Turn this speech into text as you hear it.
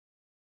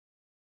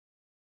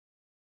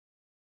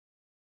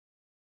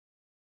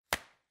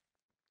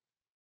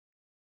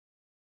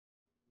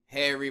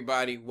Hey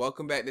everybody,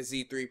 welcome back to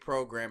Z3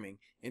 Programming,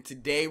 and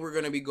today we're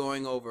going to be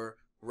going over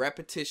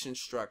repetition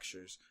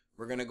structures.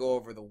 We're going to go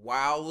over the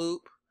while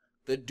loop,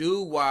 the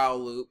DoWhile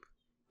loop,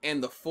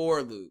 and the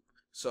for loop.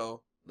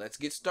 So let's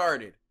get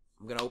started.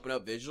 I'm going to open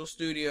up Visual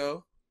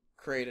Studio,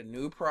 create a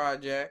new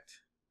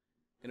project.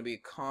 It's going to be a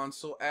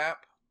console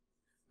app,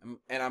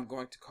 and I'm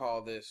going to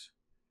call this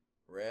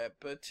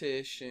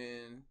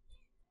repetition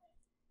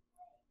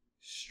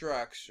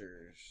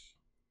structures.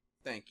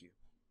 Thank you.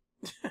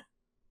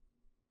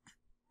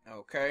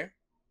 Okay,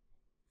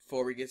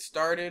 before we get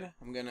started,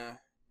 I'm gonna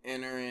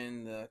enter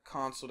in the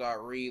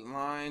console.read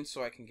line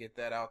so I can get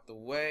that out the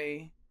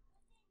way.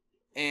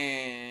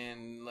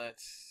 And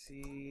let's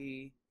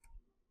see.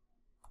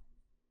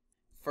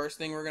 First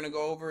thing we're gonna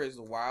go over is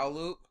the while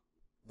loop.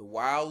 The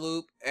while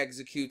loop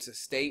executes a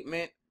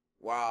statement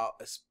while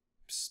a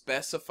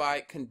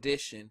specified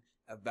condition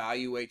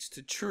evaluates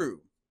to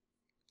true.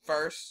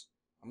 First,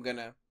 I'm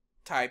gonna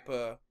type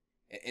an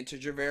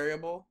integer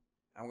variable.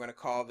 I'm going to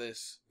call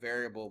this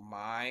variable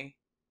my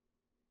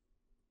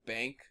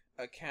bank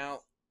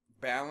account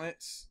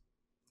balance,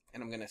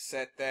 and I'm going to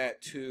set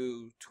that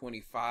to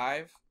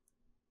 25.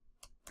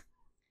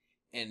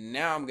 And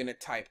now I'm going to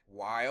type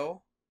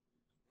while,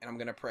 and I'm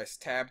going to press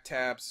tab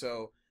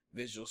so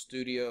Visual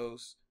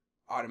Studios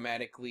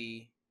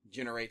automatically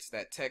generates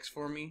that text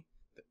for me.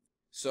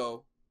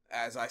 So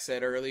as I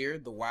said earlier,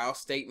 the while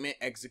statement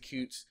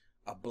executes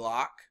a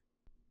block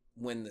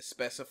when the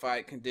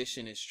specified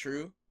condition is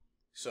true.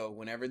 So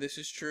whenever this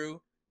is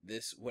true,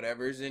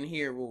 whatever's in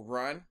here will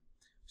run.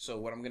 So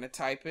what I'm going to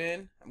type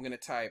in, I'm going to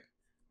type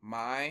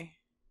my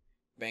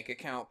bank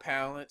account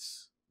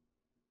balance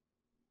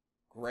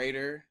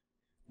greater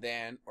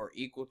than or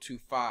equal to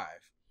 5.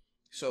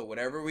 So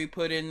whatever we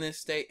put in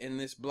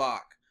this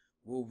block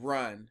will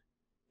run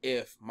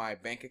if my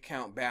bank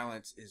account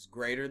balance is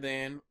greater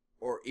than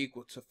or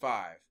equal to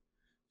 5.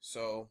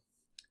 So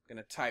I'm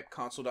going to type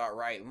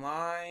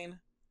console.writeLine.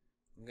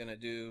 I'm going to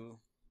do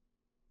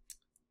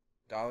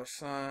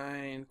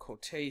 $,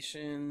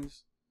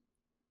 quotations.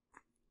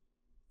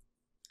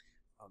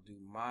 I'll do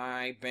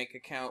my bank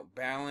account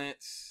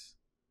balance,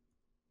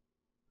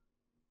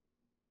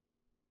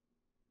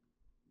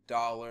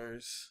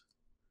 dollars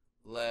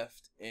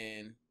left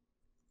in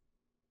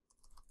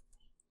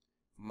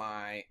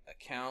my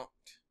account,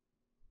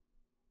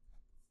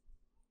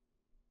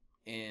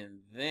 and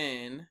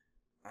then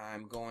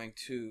I'm going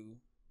to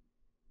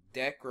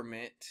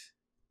decrement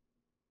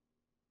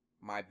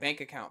my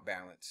bank account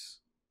balance.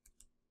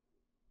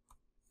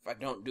 If I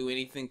don't do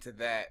anything to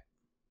that,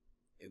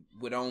 it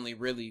would only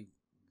really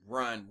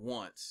run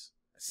once,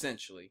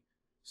 essentially.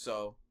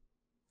 So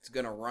it's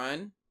going to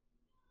run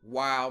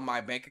while my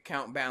bank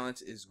account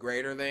balance is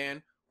greater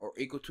than or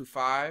equal to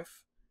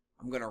 5.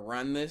 I'm going to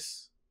run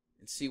this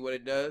and see what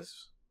it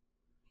does.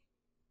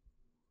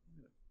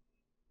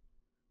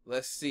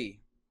 Let's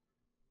see.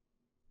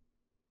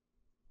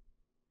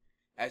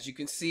 As you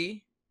can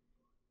see,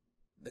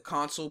 the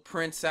console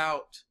prints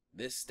out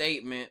this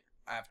statement.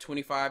 I have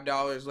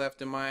 $25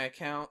 left in my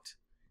account.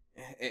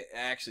 It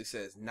actually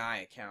says "my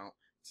account."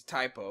 It's a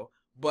typo,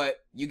 but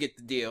you get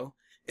the deal.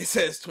 It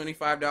says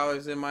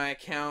 $25 in my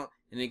account,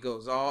 and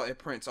it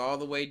prints all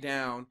the way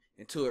down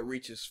until it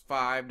reaches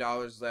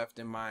 $5 left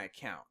in my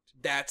account.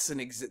 That's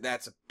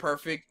a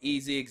perfect,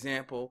 easy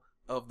example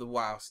of the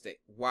while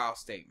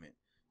statement.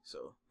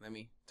 So let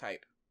me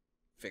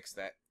fix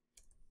that.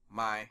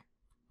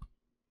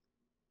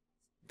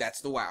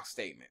 That's the while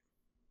statement.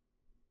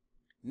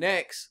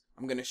 Next,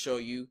 I'm going to show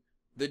you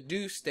the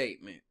do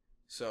statement.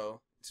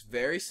 So it's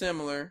very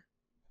similar.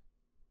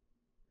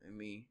 Let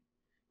me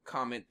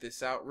comment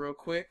this out real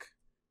quick.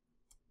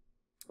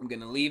 I'm going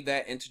to leave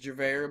that integer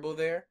variable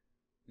there.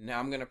 Now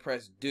I'm going to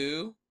press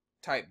do,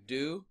 type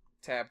do,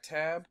 tab.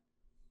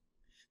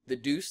 The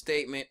do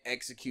statement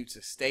executes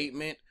a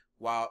statement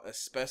while a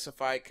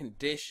specified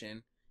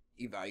condition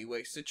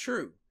evaluates to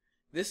true.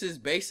 This is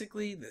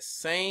basically the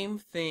same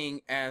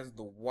thing as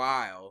the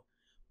while,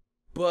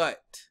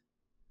 but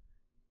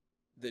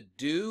the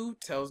do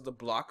tells the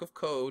block of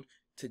code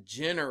to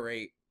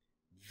generate,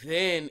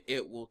 then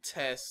it will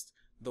test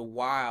the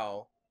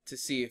while to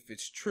see if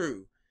it's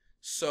true.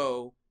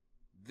 So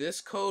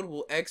this code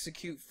will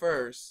execute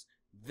first,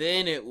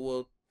 then it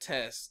will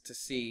test to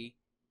see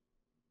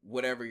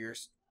whatever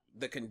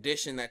the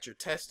condition that you're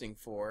testing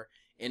for,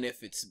 and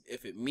if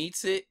it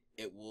meets it,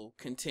 it will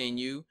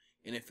continue,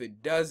 and if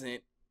it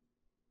doesn't,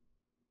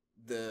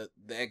 the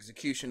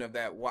execution of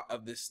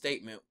this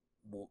statement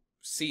will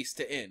cease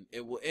to end.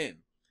 It will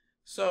end.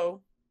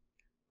 So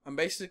I'm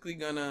basically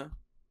gonna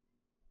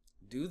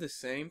do the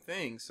same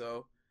thing.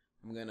 So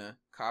I'm gonna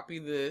copy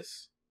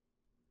this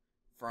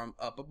from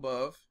up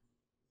above.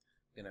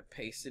 I'm gonna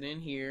paste it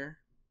in here.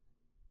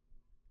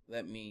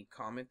 Let me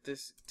comment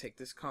this, take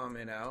this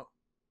comment out.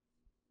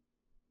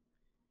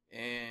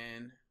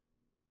 And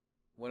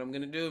what I'm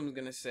gonna do, I'm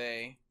gonna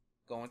say,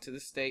 go into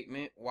the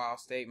statement, while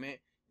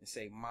statement, and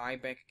say my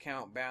bank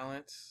account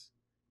balance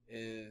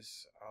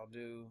is, I'll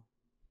do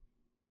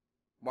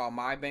while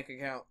my bank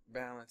account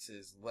balance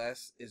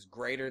is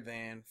greater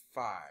than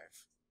 5.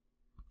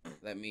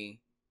 Let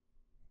me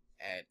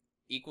add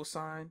equal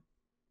sign,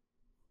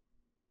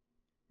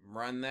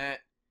 run that.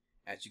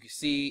 As you can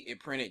see, it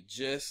printed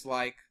just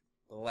like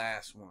the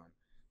last one.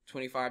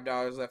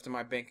 $25 left in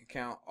my bank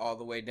account, all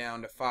the way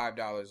down to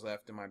 $5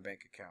 left in my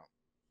bank account.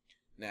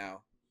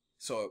 Now,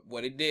 so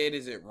what it did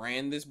is it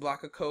ran this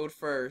block of code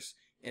first,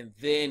 and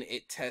then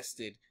it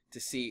tested to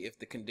see if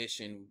the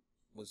condition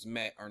was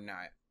met or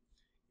not.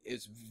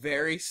 It's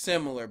very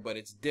similar, but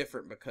it's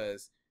different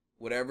because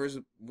whatever's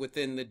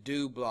within the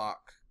do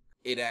block,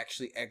 it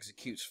actually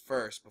executes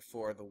first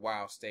before the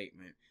while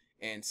statement.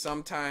 And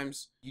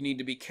sometimes you need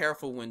to be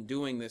careful when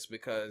doing this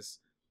because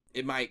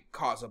it might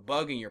cause a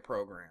bug in your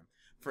program.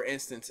 For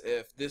instance,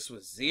 if this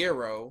was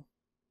 0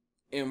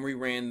 and we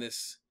ran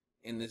this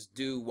in this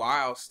do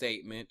while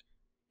statement,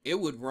 it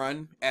would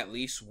run at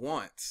least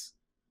once,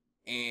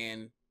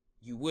 and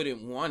you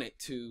wouldn't want it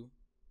to,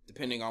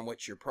 depending on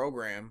what your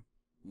program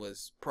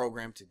was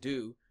programmed to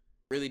do.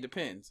 Really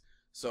depends.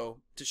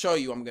 So to show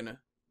you, I'm gonna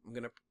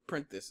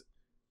print this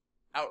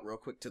out real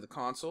quick to the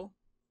console,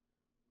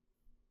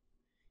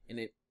 and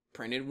it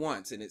printed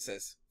once, and it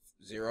says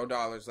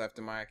 $0 left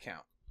in my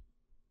account.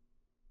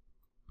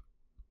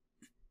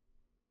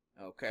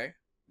 Okay,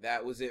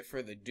 that was it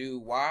for the do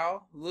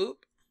while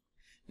loop.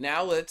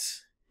 Now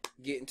let's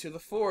get into the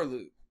for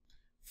loop.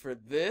 For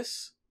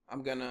this,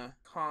 I'm gonna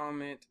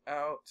comment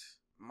out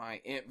my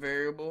int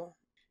variable,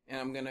 and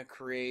I'm gonna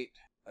create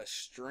a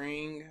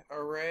string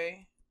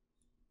array.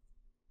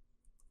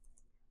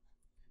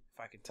 If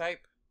I can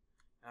type,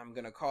 I'm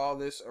gonna call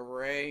this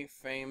array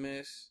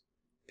famous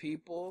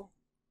people,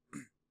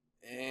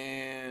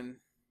 and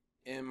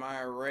in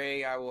my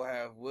array I will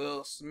have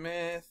Will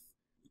Smith,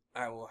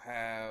 I will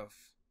have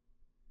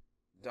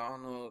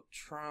Donald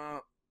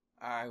Trump,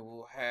 I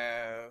will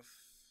have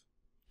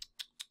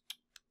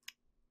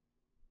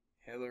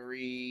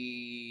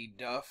Hillary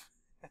Duff,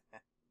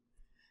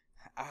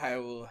 I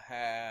will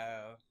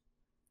have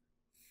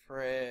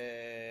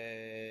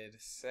Fred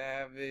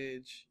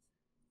Savage,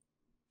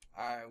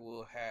 I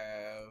will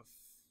have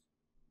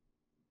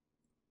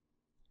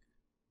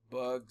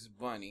Bugs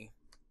Bunny.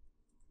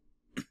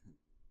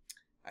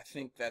 I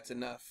think that's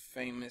enough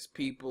famous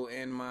people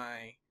in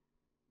my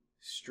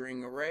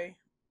string array,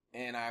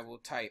 and I will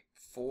type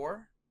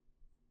for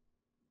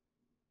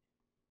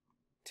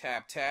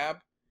tab,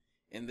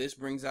 and this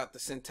brings out the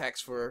syntax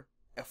for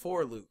a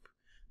for loop.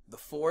 The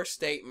for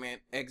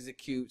statement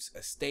executes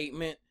a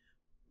statement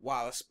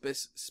while a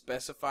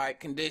specified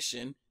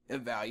condition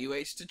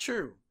evaluates to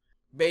true.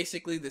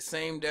 Basically the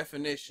same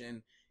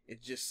definition,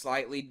 it's just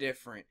slightly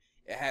different.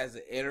 It has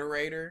an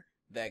iterator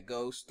that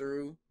goes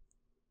through.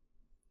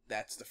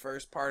 That's the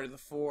first part of the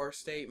for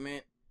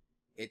statement.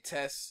 It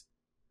tests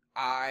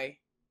I,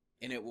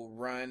 and it will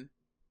run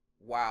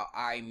while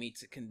I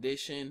meets a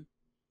condition,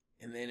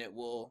 and then it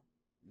will,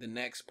 the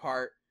next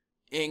part,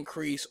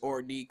 increase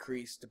or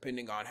decrease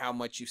depending on how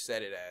much you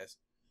set it as.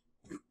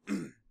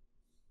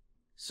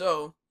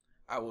 So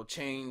I will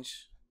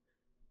change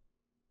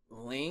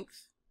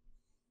length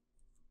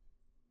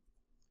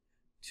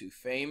to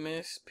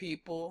famous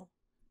people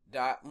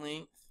dot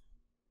length.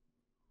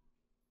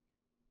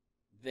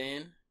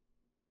 Then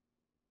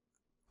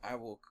I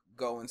will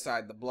go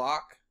inside the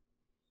block.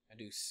 I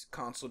do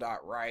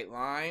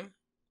console.writeLine,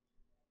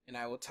 and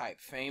I will type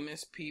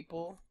famous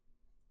people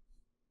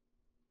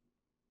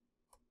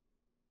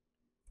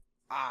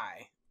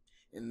I,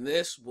 and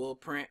this will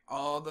print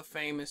all the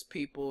famous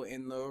people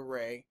in the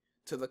array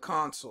to the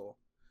console.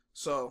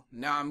 So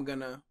now I'm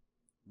gonna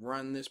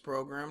run this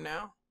program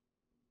now.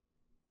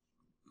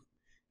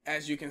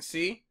 As you can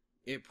see,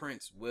 it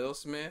prints Will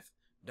Smith,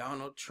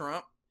 Donald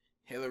Trump,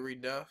 Hillary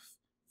Duff,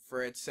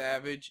 Fred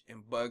Savage,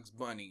 and Bugs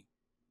Bunny.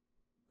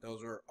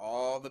 Those are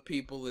all the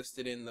people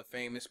listed in the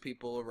famous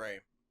people array.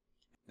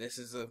 This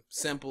is a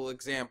simple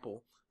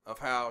example of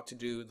how to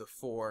do the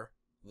for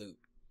loop.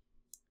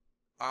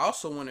 I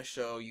also want to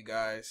show you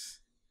guys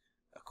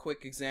a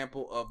quick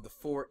example of the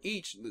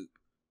Foreach loop,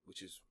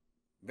 which is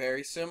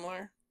very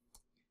similar,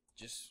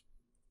 just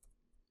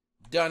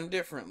done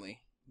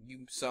differently.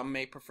 Some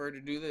may prefer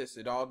to do this.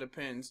 It all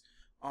depends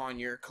on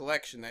your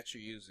collection that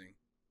you're using.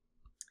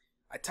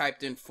 I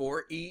typed in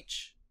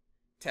Foreach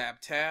tab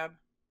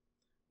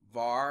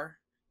var.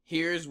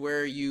 Here's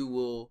where you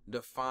will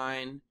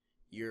define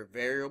your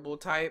variable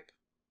type.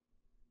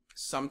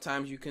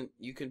 Sometimes you can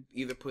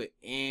either put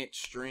int,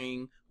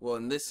 string. Well,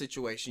 in this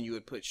situation you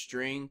would put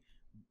string,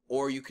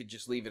 or you could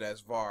just leave it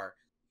as var.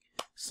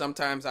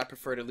 Sometimes I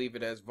prefer to leave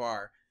it as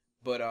var.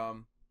 But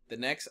the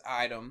next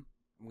item,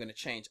 I'm going to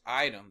change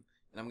item,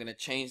 and I'm going to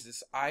change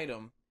this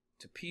item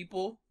to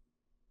people,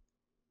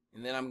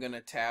 and then I'm going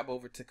to tab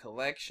over to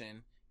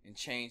collection and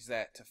change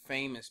that to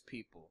famous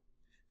people.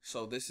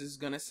 So this is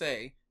going to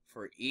say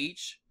for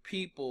each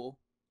people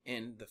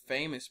in the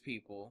famous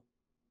people,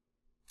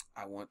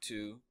 I want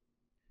to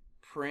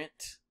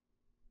print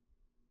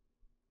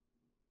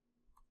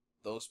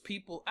those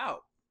people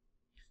out.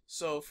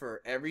 So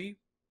for every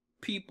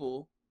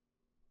people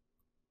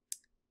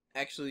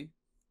Actually,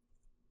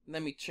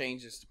 let me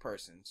change this to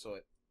person so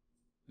it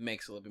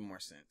makes a little bit more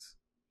sense.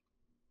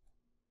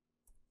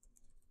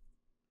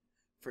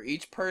 For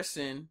each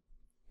person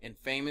and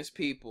famous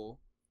people,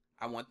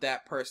 I want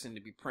that person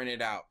to be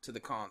printed out to the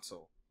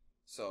console.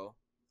 So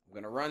I'm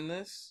going to run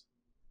this.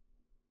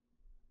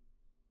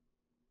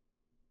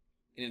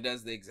 And it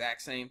does the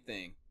exact same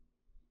thing.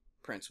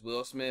 Prints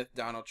Will Smith,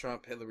 Donald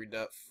Trump, Hillary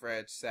Duff,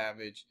 Fred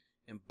Savage,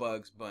 and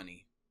Bugs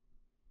Bunny.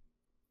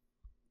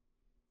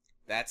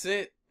 That's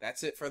it.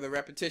 That's it for the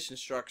repetition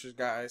structures,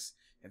 guys.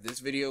 If this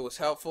video was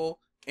helpful,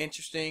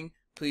 interesting,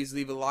 please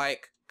leave a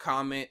like,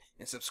 comment,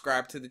 and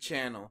subscribe to the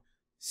channel.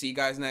 See you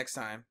guys next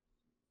time.